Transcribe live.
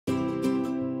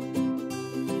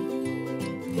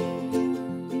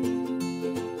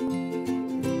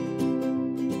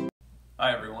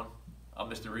Hi everyone,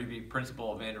 I'm Mr. Reevy,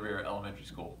 Principal of Vanderveer Elementary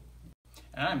School.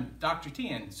 And I'm Dr.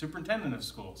 Tian, Superintendent of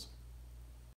Schools.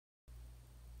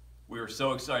 We are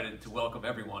so excited to welcome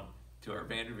everyone to our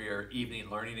Vanderveer Evening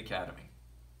Learning Academy.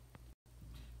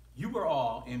 You are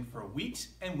all in for weeks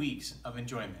and weeks of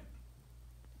enjoyment.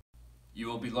 You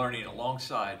will be learning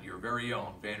alongside your very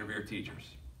own Vanderveer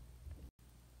teachers.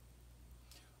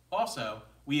 Also,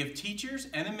 we have teachers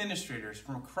and administrators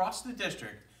from across the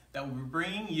district that will be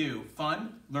bringing you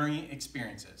fun learning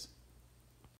experiences.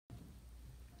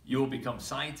 You will become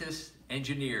scientists,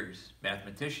 engineers,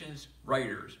 mathematicians,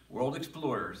 writers, world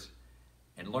explorers,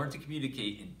 and learn to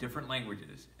communicate in different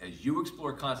languages as you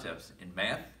explore concepts in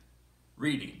math,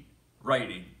 reading,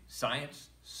 writing, science,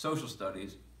 social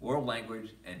studies, world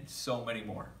language, and so many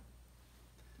more.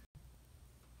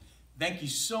 Thank you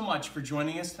so much for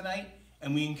joining us tonight,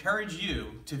 and we encourage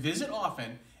you to visit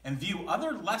often and view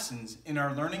other lessons in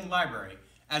our learning library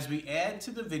as we add to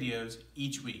the videos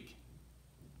each week.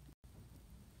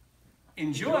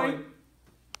 Enjoy!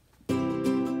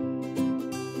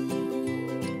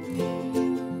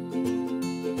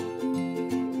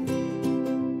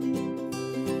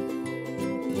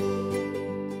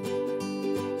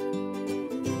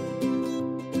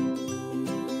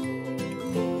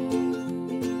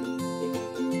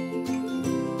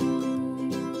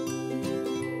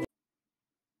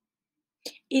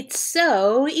 It's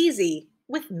so easy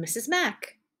with Mrs.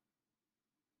 Mack.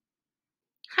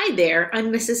 Hi there,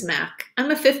 I'm Mrs. Mack.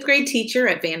 I'm a 5th grade teacher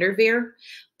at Vanderveer,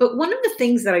 but one of the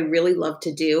things that I really love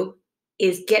to do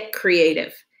is get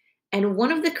creative. And one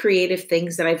of the creative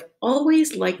things that I've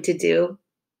always liked to do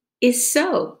is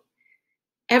sew.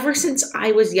 Ever since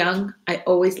I was young, I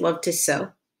always loved to sew.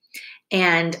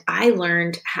 And I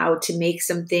learned how to make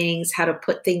some things, how to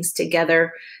put things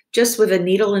together just with a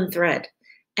needle and thread.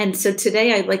 And so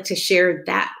today I'd like to share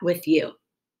that with you.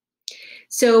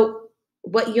 So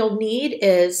what you'll need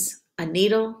is a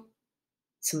needle,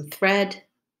 some thread,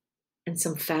 and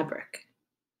some fabric.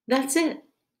 That's it.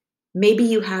 Maybe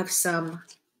you have some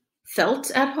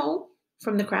felt at home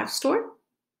from the craft store.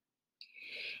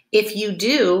 If you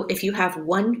do, if you have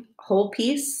one whole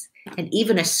piece and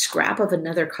even a scrap of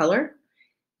another color,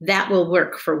 that will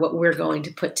work for what we're going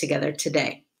to put together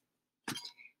today.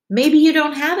 Maybe you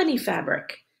don't have any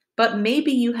fabric, but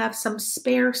maybe you have some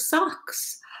spare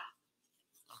socks.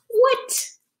 What?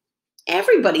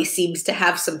 Everybody seems to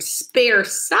have some spare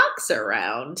socks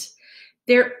around.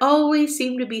 There always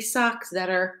seem to be socks that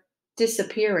are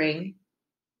disappearing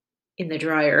in the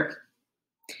dryer.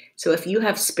 So if you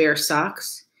have spare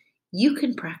socks, you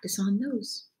can practice on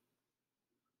those.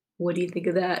 What do you think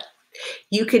of that?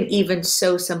 You can even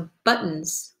sew some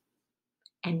buttons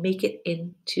and make it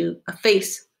into a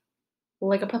face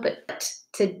like a puppet.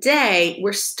 Today,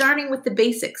 we're starting with the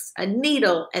basics, a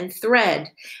needle and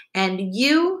thread, and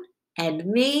you and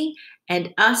me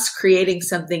and us creating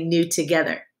something new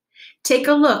together. Take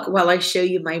a look while I show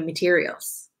you my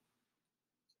materials.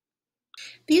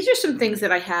 These are some things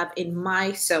that I have in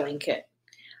my sewing kit.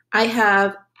 I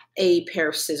have a pair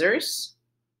of scissors.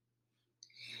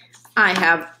 I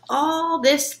have all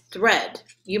this thread.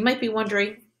 You might be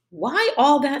wondering, why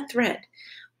all that thread?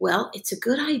 Well, it's a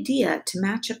good idea to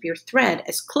match up your thread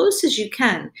as close as you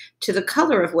can to the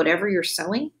color of whatever you're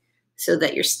sewing so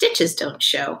that your stitches don't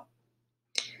show.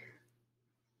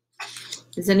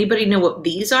 Does anybody know what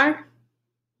these are?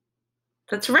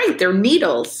 That's right, they're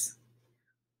needles.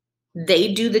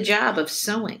 They do the job of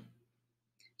sewing.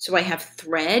 So I have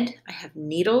thread, I have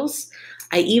needles,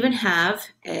 I even have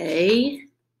a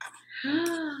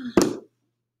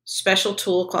special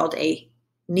tool called a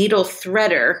needle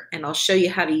threader, and I'll show you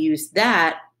how to use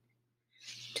that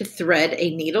to thread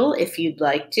a needle if you'd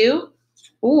like to,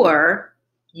 or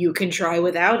you can try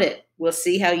without it. We'll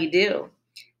see how you do.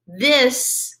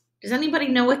 This, does anybody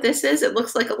know what this is? It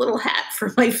looks like a little hat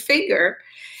for my finger.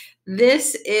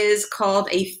 This is called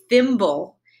a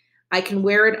thimble. I can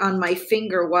wear it on my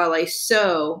finger while I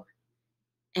sew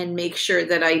and make sure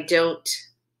that I don't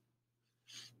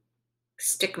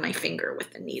stick my finger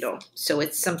with the needle. So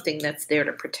it's something that's there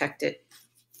to protect it.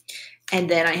 And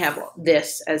then I have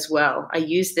this as well. I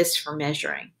use this for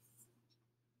measuring.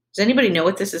 Does anybody know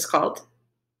what this is called?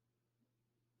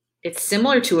 It's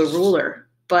similar to a ruler,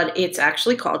 but it's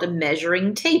actually called a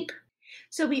measuring tape.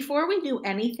 So before we do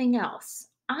anything else,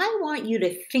 I want you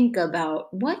to think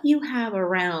about what you have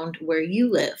around where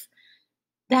you live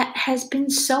that has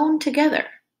been sewn together.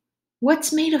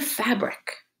 What's made of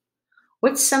fabric?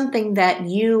 What's something that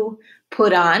you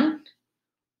put on,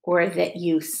 or that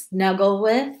you snuggle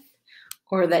with,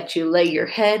 or that you lay your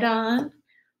head on,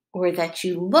 or that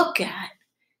you look at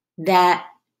that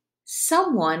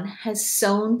someone has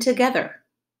sewn together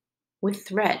with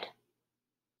thread.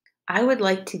 I would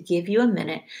like to give you a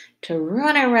minute to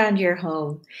run around your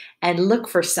home and look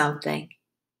for something.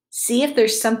 See if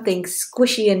there's something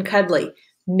squishy and cuddly,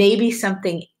 maybe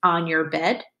something on your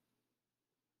bed.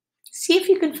 See if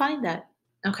you can find that.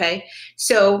 Okay,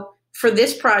 so for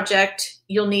this project,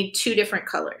 you'll need 2 different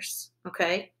colors.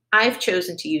 Okay, I've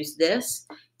chosen to use this,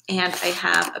 and I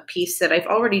have a piece that I've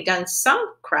already done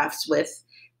some crafts with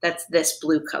that's this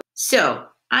blue color. So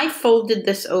I folded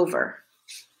this over.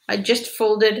 I just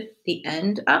folded the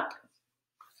end up.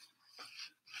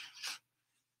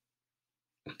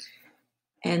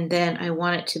 And then I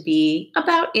want it to be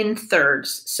about in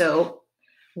thirds. So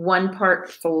one part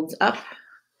folds up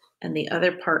and the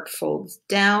other part folds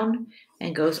down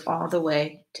and goes all the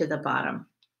way to the bottom,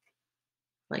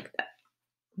 like that.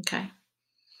 Okay.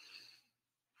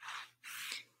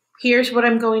 Here's what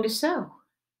I'm going to sew.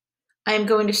 I'm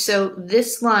going to sew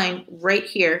this line right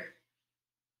here,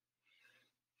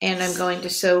 and I'm going to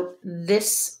sew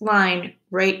this line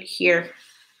right here,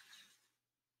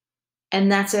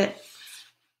 and that's it.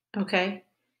 Okay.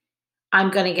 I'm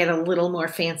going to get a little more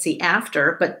fancy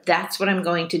after, but that's what I'm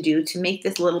going to do to make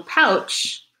this little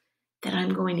pouch that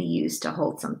I'm going to use to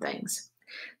hold some things.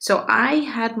 So I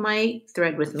had my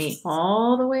thread with me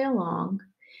all the way along,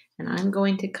 and I'm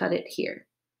going to cut it here.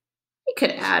 You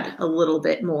could add a little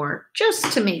bit more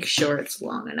just to make sure it's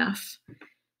long enough.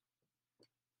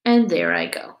 And there I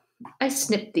go. I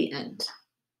snipped the end.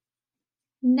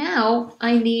 Now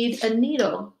I need a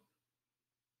needle.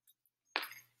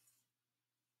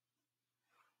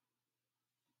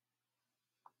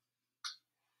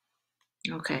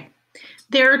 Okay,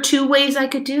 there are 2 ways I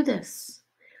could do this.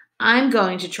 I'm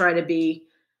going to try to be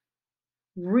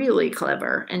really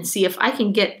clever and see if I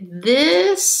can get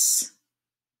this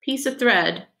piece of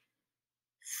thread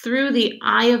through the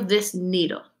eye of this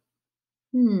needle.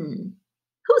 Who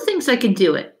thinks I can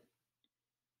do it?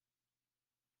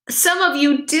 Some of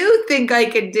you do think I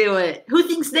could do it. Who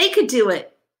thinks they could do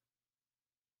it?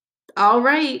 All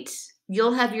right,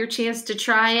 you'll have your chance to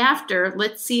try after.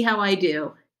 Let's see how I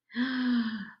do.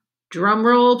 Drum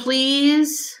roll,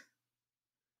 please.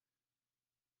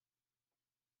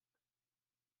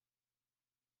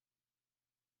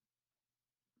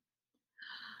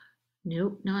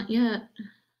 Nope, not yet.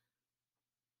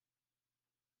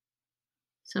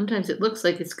 Sometimes it looks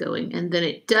like it's going and then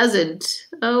it doesn't.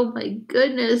 Oh my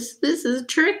goodness, this is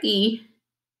tricky.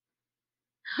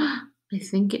 I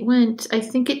think it went. I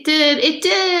think it did. It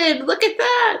did. Look at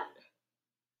that.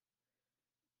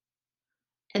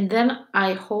 And then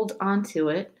I hold on to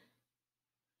it.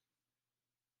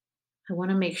 I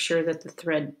want to make sure that the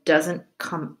thread doesn't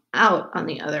come out on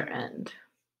the other end.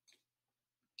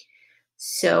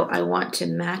 So I want to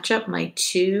match up my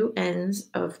 2 ends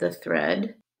of the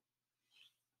thread.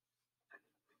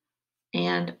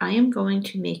 And I am going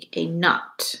to make a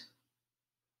knot.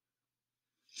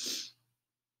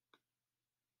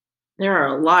 There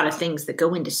are a lot of things that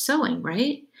go into sewing,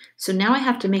 right? So now I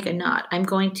have to make a knot. I'm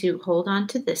going to hold on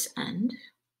to this end,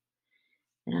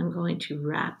 and I'm going to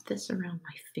wrap this around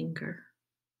my finger.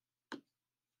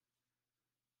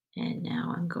 And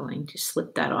now I'm going to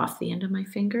slip that off the end of my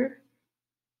finger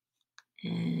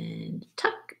and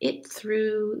tuck it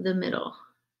through the middle.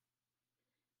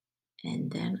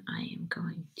 And then I am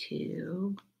going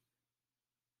to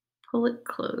pull it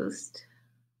closed.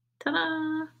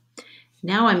 Ta-da!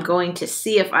 Now I'm going to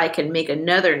see if I can make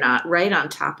another knot right on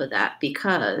top of that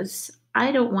because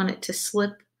I don't want it to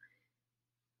slip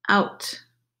out.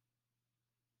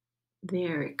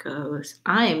 There it goes.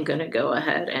 I am going to go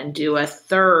ahead and do a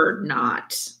 3rd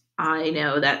knot. I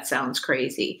know that sounds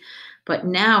crazy, but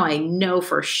now I know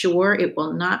for sure it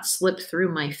will not slip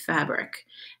through my fabric.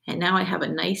 And now I have a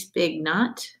nice big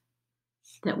knot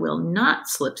that will not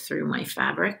slip through my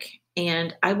fabric,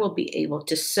 and I will be able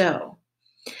to sew.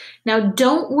 Now,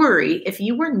 don't worry if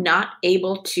you were not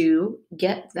able to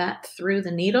get that through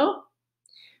the needle.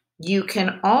 You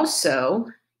can also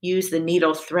use the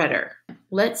needle threader.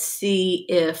 Let's see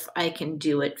if I can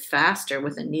do it faster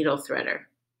with a needle threader.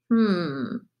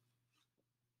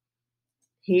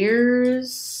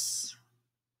 Here's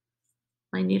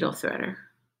my needle threader.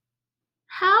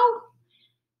 How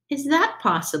is that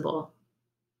possible?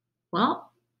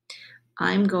 Well,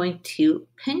 I'm going to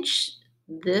pinch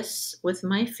this with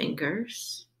my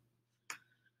fingers,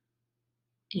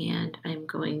 and I'm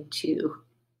going to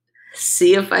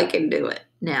see if I can do it.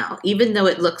 Now, even though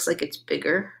it looks like it's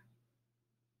bigger,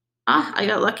 I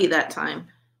got lucky that time.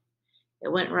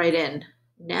 It went right in.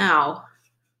 Now,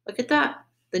 look at that.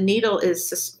 The needle is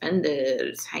suspended,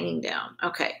 it's hanging down.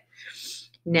 Okay,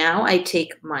 Now I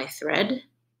take my thread.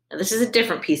 Now this is a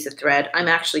different piece of thread. I'm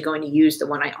actually going to use the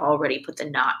one I already put the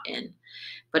knot in.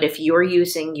 But if you're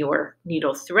using your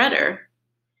needle threader,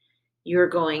 you're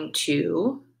going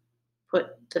to put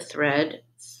the thread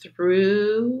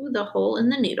through the hole in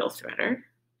the needle threader.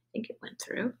 I think it went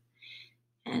through.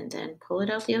 And then pull it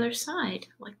out the other side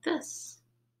like this.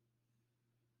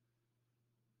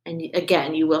 And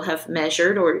again, you will have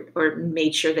measured or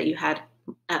made sure that you had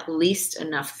at least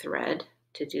enough thread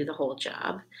to do the whole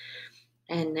job.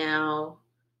 And now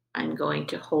I'm going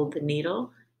to hold the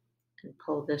needle and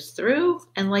pull this through,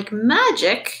 and like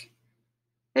magic,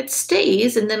 it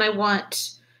stays. And then I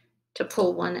want to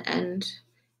pull one end,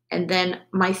 and then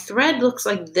my thread looks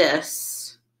like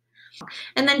this.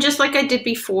 And then just like I did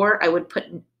before, I would put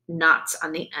knots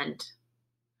on the end.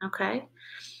 Okay,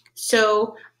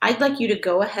 so I'd like you to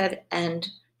go ahead and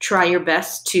try your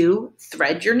best to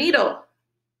thread your needle.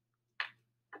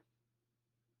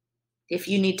 If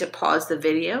you need to pause the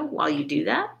video while you do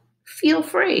that, feel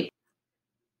free.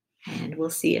 And we'll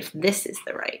see if this is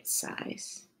the right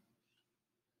size.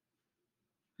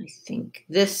 I think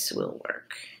this will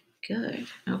work. Good.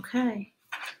 Okay.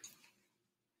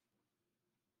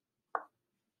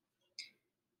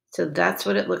 So that's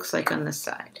what it looks like on the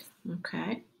side.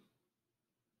 Okay.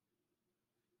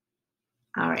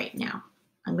 All right, now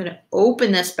I'm going to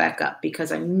open this back up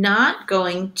because I'm not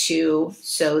going to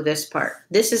sew this part.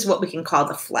 This is what we can call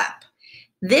the flap.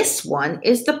 This one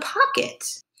is the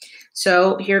pocket.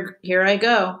 So here I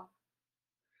go.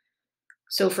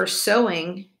 So for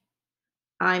sewing,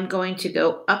 I'm going to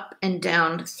go up and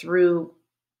down through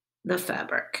the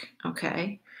fabric,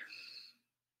 okay?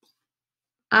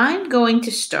 I'm going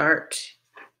to start,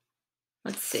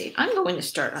 let's see, I'm going to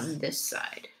start on this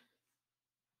side.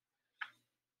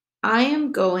 I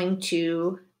am going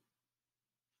to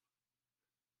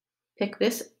pick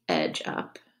this edge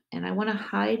up, and I want to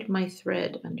hide my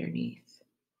thread underneath.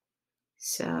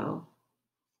 So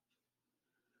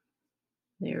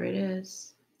there it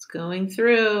is. It's going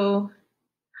through.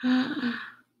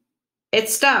 It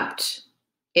stopped.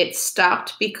 It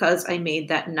stopped because I made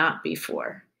that knot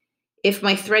before. If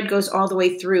my thread goes all the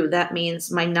way through, that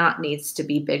means my knot needs to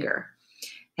be bigger.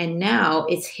 And now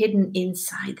it's hidden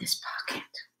inside this pocket.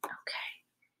 Okay.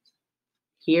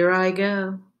 Here I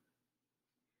go.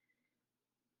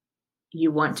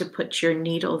 You want to put your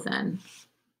needle then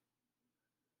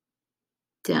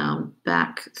down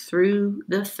back through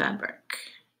the fabric.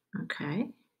 Okay.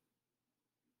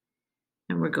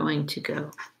 And we're going to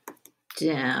go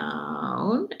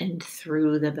down and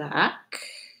through the back.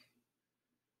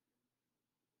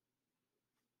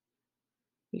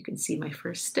 You can see my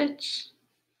first stitch,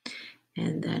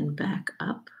 and then back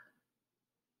up.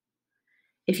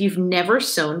 If you've never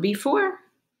sewn before,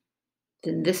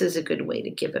 then this is a good way to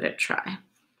give it a try.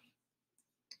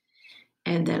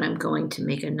 And then I'm going to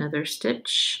make another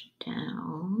stitch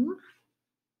down.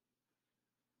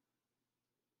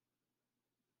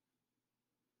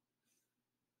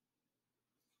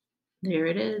 There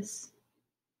it is.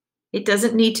 It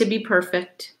doesn't need to be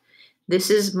perfect. This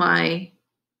is my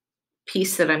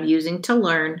piece that I'm using to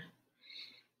learn.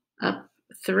 Up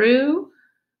through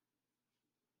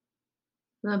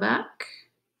the back.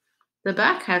 The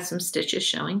back has some stitches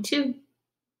showing too,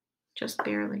 just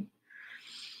barely.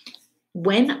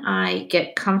 When I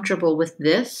get comfortable with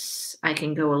this, I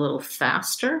can go a little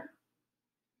faster.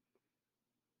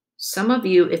 Some of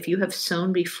you, if you have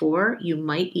sewn before, you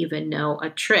might even know a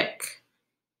trick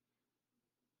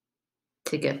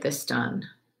to get this done.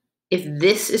 If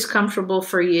this is comfortable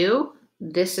for you,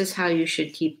 this is how you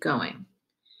should keep going.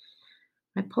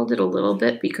 I pulled it a little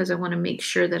bit because I want to make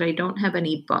sure that I don't have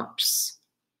any bumps.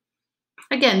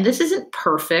 Again, this isn't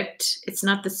perfect. It's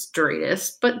not the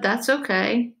straightest, but that's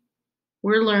okay.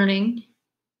 We're learning.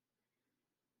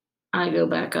 I go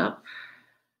back up.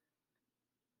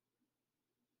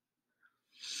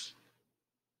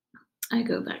 I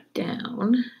go back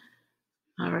down.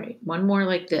 All right, one more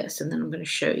like this, and then I'm going to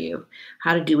show you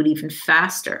how to do it even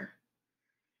faster.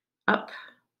 Up.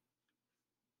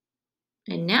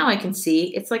 And now I can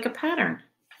see it's like a pattern,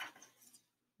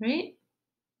 right?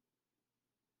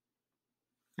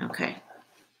 Okay.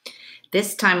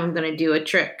 This time I'm going to do a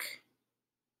trick.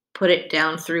 Put it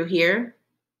down through here.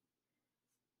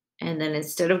 And then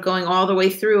instead of going all the way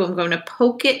through, I'm going to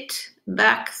poke it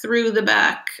back through the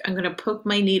back. I'm going to poke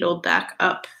my needle back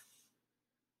up.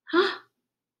 Huh,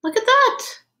 look at that.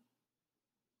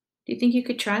 Do you think you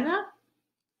could try that?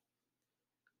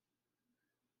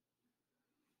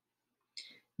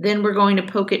 Then we're going to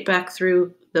poke it back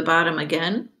through the bottom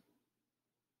again.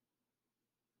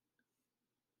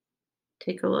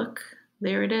 Take a look.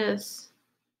 There it is.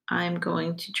 I'm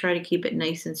going to try to keep it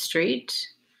nice and straight,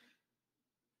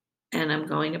 and I'm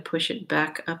going to push it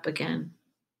back up again.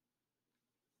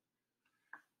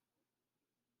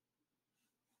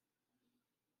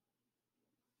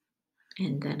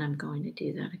 And then I'm going to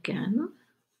do that again.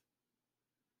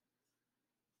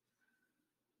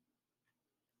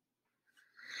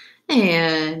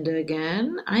 And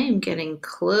again, I am getting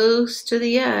close to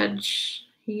the edge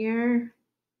here.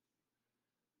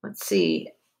 Let's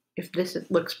see if this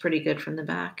looks pretty good from the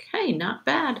back. Hey, not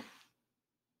bad.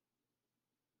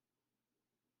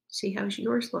 See how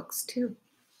yours looks too.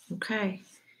 Okay.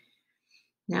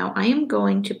 Now I am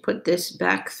going to put this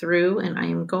back through, and I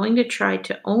am going to try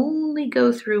to only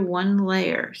go through one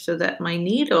layer so that my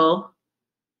needle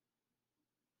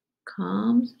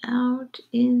comes out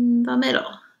in the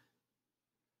middle.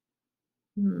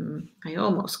 I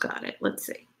almost got it. Let's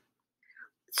see.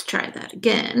 Let's try that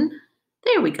again.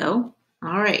 There we go.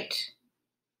 All right.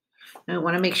 I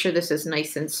want to make sure this is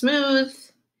nice and smooth.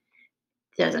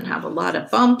 Doesn't have a lot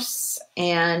of bumps,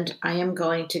 and I am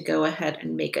going to go ahead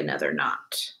and make another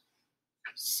knot.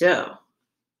 So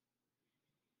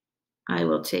I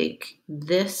will take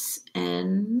this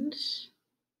end.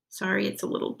 Sorry, it's a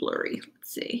little blurry.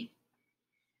 Let's see.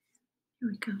 Here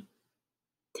we go.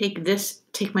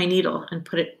 Take my needle and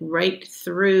put it right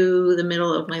through the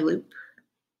middle of my loop.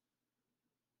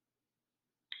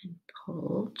 And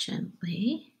pull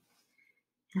gently.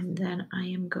 And then I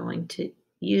am going to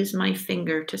use my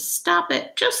finger to stop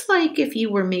it, just like if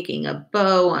you were making a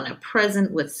bow on a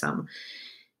present with some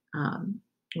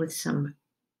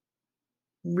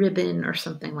ribbon or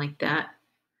something like that.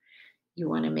 You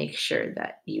want to make sure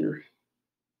that you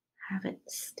have it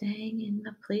staying in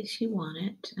the place you want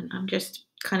it. And I'm just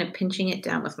kind of pinching it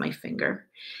down with my finger.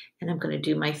 And I'm going to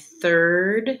do my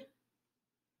third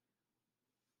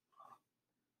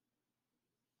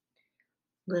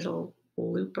little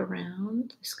loop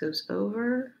around. This goes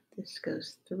over, this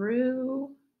goes through,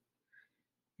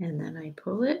 and then I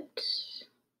pull it.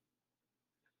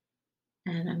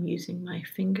 And I'm using my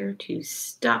finger to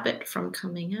stop it from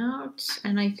coming out.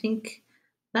 And I think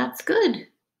that's good.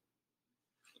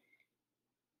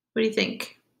 What do you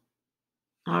think?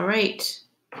 All right.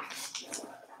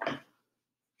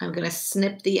 I'm going to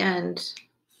snip the end.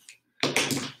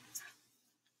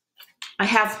 I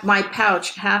have my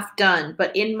pouch half done,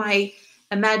 but in my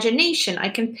imagination, I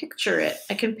can picture it.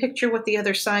 I can picture what the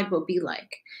other side will be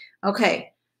like.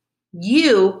 Okay,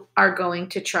 you are going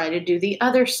to try to do the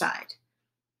other side.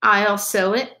 I'll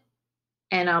sew it,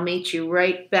 and I'll meet you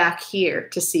right back here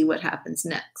to see what happens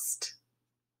next.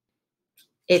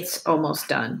 It's almost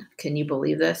done. Can you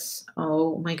believe this?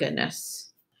 Oh my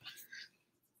goodness.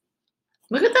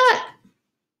 Look at that.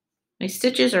 My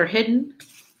stitches are hidden.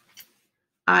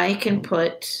 I can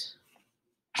put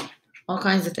all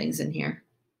kinds of things in here.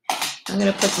 I'm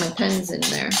going to put my pens in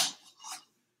there.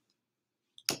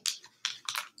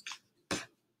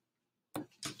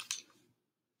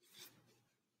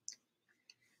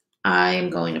 I'm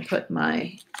going to put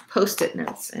my Post-it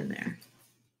notes in there.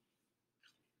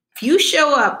 If you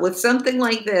show up with something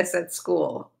like this at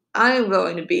school, I'm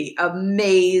going to be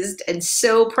amazed and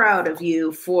so proud of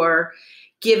you for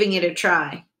giving it a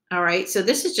try. All right, so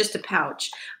this is just a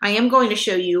pouch. I am going to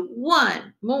show you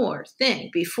one more thing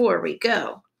before we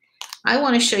go. I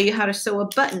want to show you how to sew a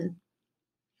button.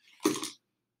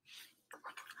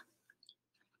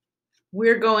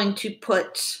 We're going to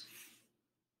put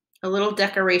a little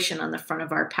decoration on the front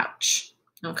of our pouch,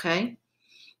 okay?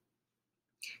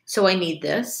 So I need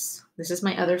this. This is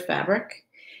my other fabric.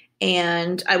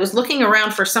 And I was looking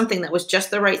around for something that was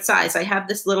just the right size. I have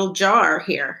this little jar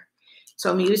here. So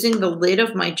I'm using the lid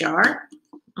of my jar,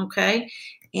 okay?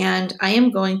 And I am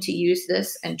going to use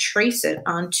this and trace it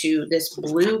onto this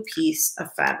blue piece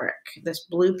of fabric, this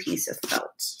blue piece of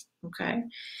felt, okay?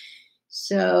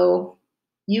 So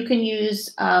you can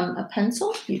use a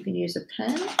pencil, you can use a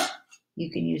pen,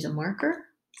 you can use a marker.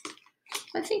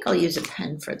 I think I'll use a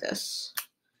pen for this.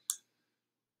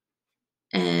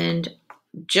 And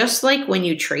just like when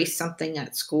you trace something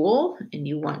at school and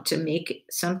you want to make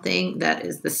something that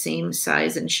is the same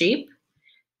size and shape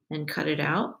and cut it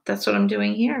out, that's what I'm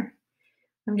doing here.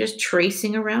 I'm just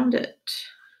tracing around it.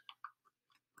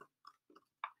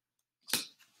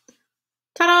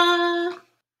 Ta-da!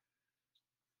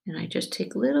 And I just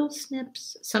take little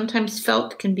snips. Sometimes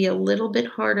felt can be a little bit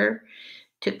harder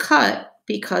to cut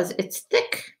because it's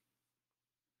thick.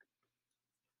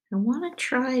 I want to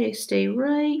try to stay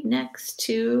right next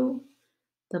to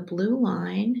the blue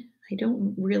line. I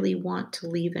don't really want to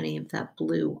leave any of that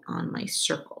blue on my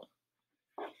circle.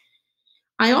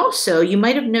 You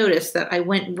might have noticed that I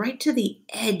went right to the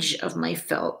edge of my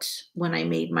felt when I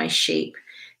made my shape,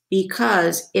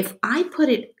 because if I put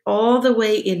it all the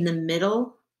way in the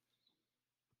middle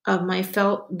of my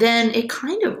felt, then it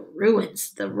kind of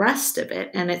ruins the rest of it.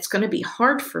 And it's going to be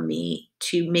hard for me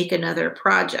to make another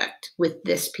project with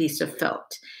this piece of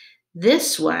felt.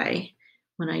 This way,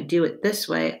 when I do it this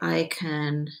way, I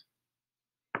can,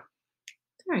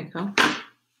 there I go.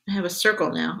 I have a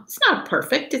circle now. It's not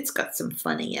perfect. It's got some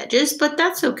funny edges, but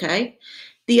that's okay.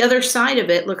 The other side of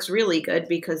it looks really good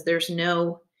because there's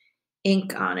no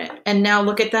ink on it. And now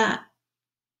look at that.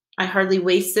 I hardly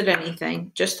wasted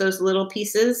anything, just those little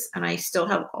pieces, and I still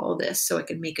have all this so I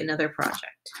can make another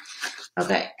project.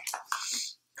 Okay,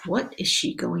 what is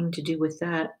she going to do with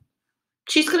that?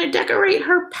 She's going to decorate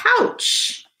her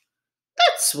pouch.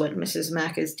 That's what Mrs.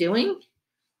 Mack is doing.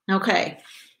 Okay,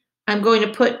 I'm going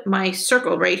to put my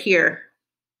circle right here.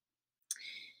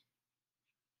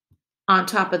 On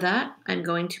top of that, I'm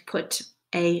going to put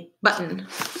a button.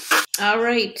 All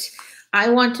right, I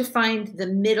want to find the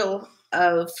middle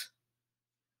of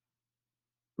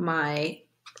my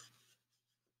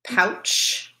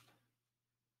pouch.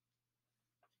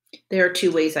 There are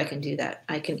two ways I can do that.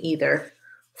 I can either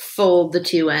fold the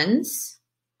two ends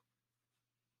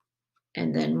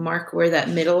and then mark where that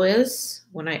middle is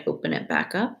when I open it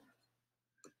back up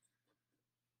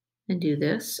and do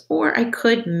this, or I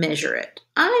could measure it.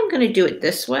 I'm going to do it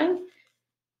this way,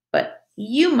 but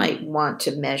you might want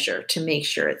to measure to make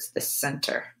sure it's the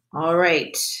center. All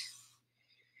right.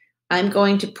 I'm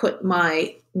going to put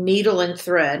my needle and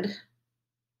thread,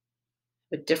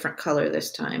 a different color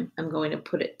this time. I'm going to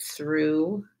put it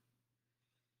through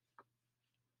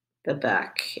the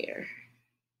back here.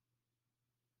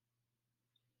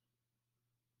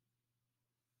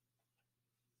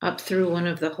 Up through one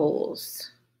of the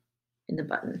holes in the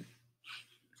button.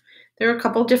 There are a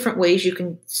couple different ways you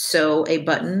can sew a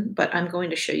button, but I'm going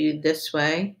to show you this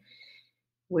way,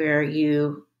 where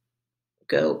you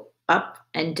go up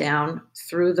and down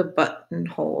through the button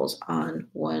holes on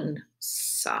one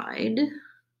side.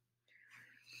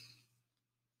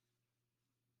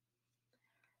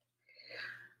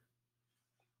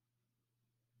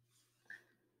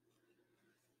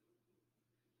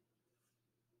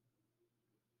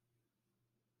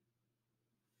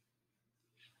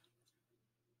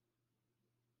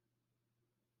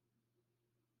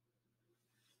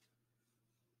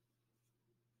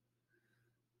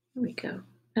 There we go.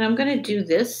 And I'm going to do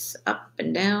this up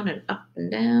and down a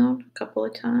couple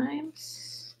of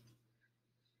times.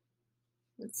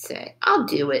 Let's say I'll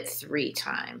do it 3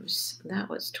 times. That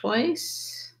was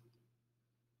twice.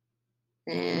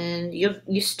 And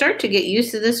you start to get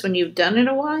used to this when you've done it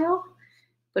a while.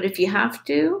 But if you have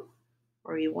to,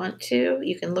 or you want to,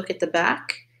 you can look at the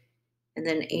back and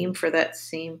then aim for that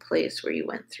same place where you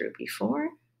went through before.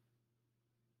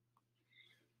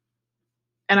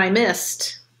 And I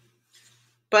missed,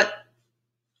 but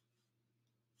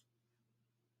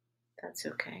that's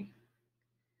okay.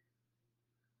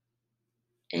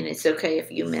 And it's okay if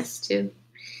you miss too.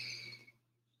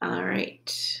 All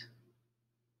right.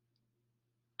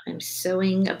 I'm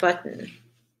sewing a button.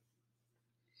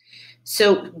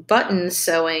 So button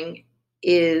sewing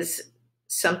is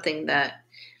something that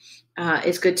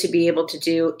is good to be able to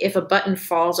do. If a button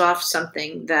falls off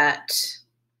something that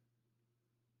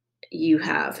you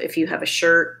have, if you have a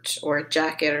shirt or a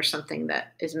jacket or something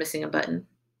that is missing a button,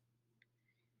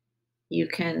 you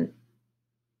can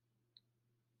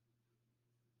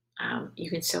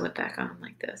sew it back on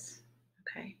like this.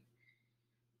 Okay.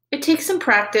 It takes some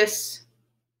practice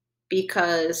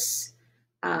because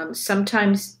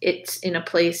sometimes it's in a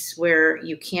place where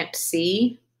you can't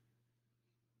see,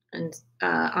 and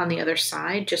on the other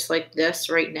side, just like this.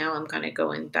 Right now, I'm kind of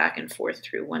going back and forth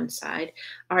through one side.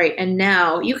 All right, and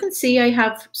now you can see I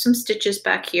have some stitches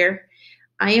back here.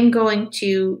 I am going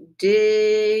to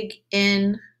dig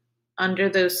in under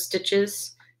those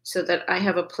stitches so that I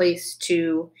have a place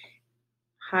to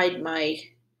hide my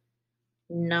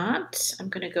knot. I'm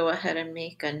going to go ahead and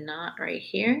make a knot right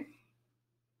here.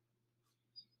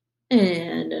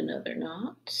 And another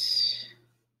knot.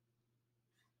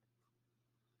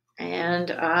 And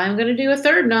I'm going to do a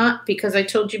third knot because I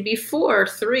told you before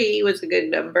 3 was a good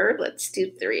number. Let's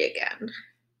do 3 again.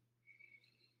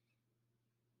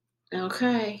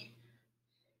 Okay.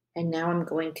 And now I'm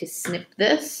going to snip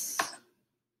this.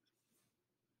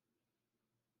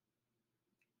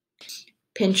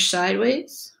 Pinch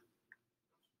sideways.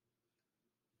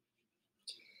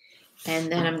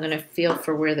 And then I'm going to feel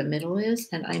for where the middle is,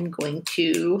 and I'm going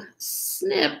to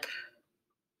snip.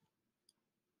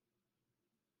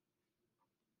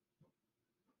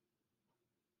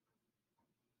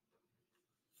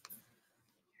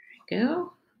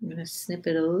 go. I'm going to snip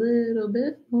it a little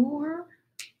bit more.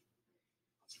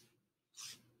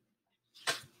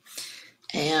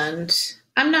 And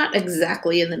I'm not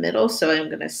exactly in the middle, so I'm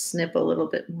going to snip a little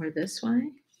bit more this way.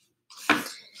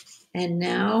 And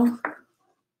now,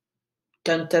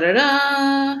 dun da da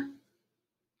da.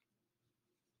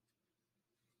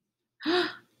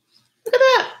 Look at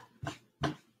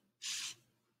that.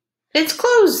 It's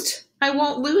closed. I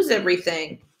won't lose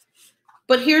everything.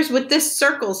 But here's what this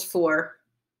circle's for.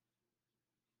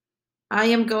 I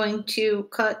am going to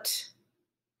cut,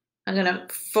 I'm going to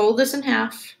fold this in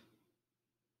half.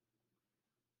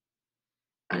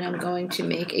 And I'm going to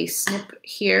make a snip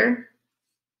here.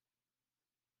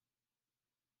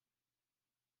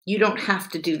 You don't have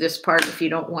to do this part if you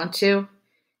don't want to,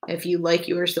 if you like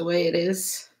yours the way it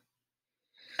is.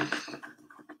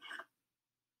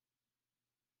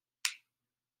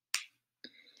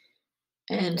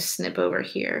 And snip over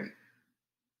here.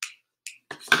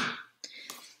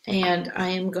 And I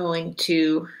am going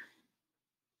to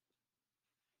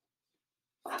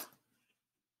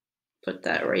put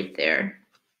that right there.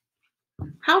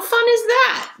 How fun is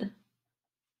that?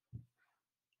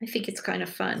 I think it's kind of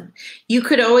fun. You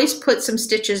could always put some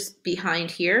stitches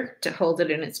behind here to hold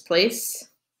it in its place.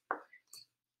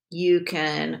 You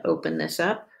can open this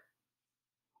up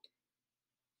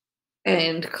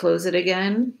and close it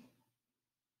again.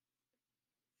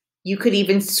 You could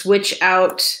even switch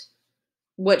out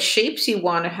what shapes you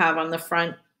want to have on the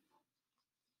front.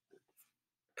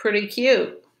 Pretty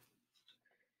cute.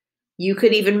 You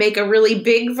could even make a really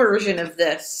big version of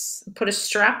this, put a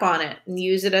strap on it and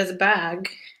use it as a bag.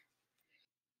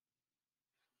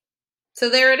 So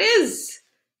there it is,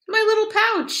 my little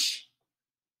pouch.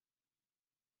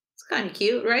 It's kind of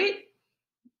cute, right?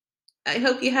 I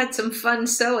hope you had some fun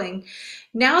sewing.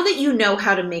 Now that you know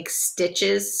how to make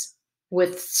stitches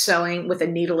with sewing with a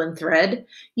needle and thread,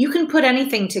 you can put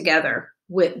anything together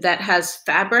that has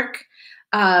fabric.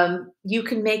 You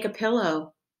can make a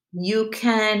pillow. You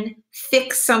can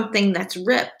fix something that's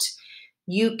ripped.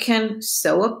 You can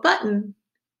sew a button.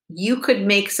 You could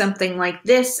make something like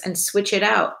this and switch it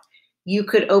out. You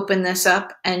could open this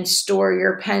up and store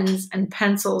your pens and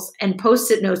pencils and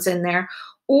Post-it notes in there,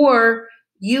 or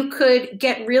you could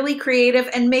get really creative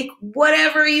and make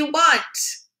whatever you want.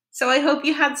 So I hope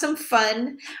you had some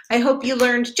fun. I hope you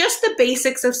learned just the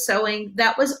basics of sewing.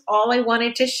 That was all I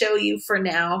wanted to show you for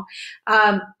now.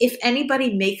 If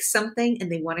anybody makes something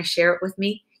and they want to share it with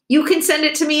me, you can send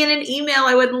it to me in an email.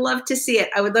 I would love to see it.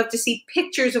 I would love to see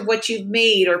pictures of what you've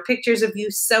made or pictures of you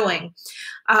sewing.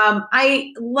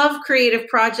 I love creative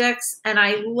projects and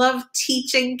I love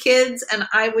teaching kids, and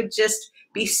I would just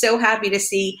be so happy to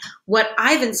see what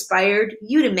I've inspired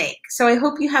you to make. So I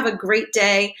hope you have a great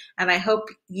day, and I hope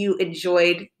you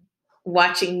enjoyed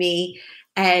watching me,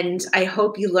 and I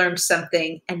hope you learned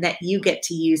something and that you get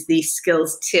to use these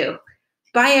skills too.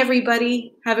 Bye,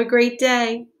 everybody. Have a great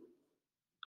day.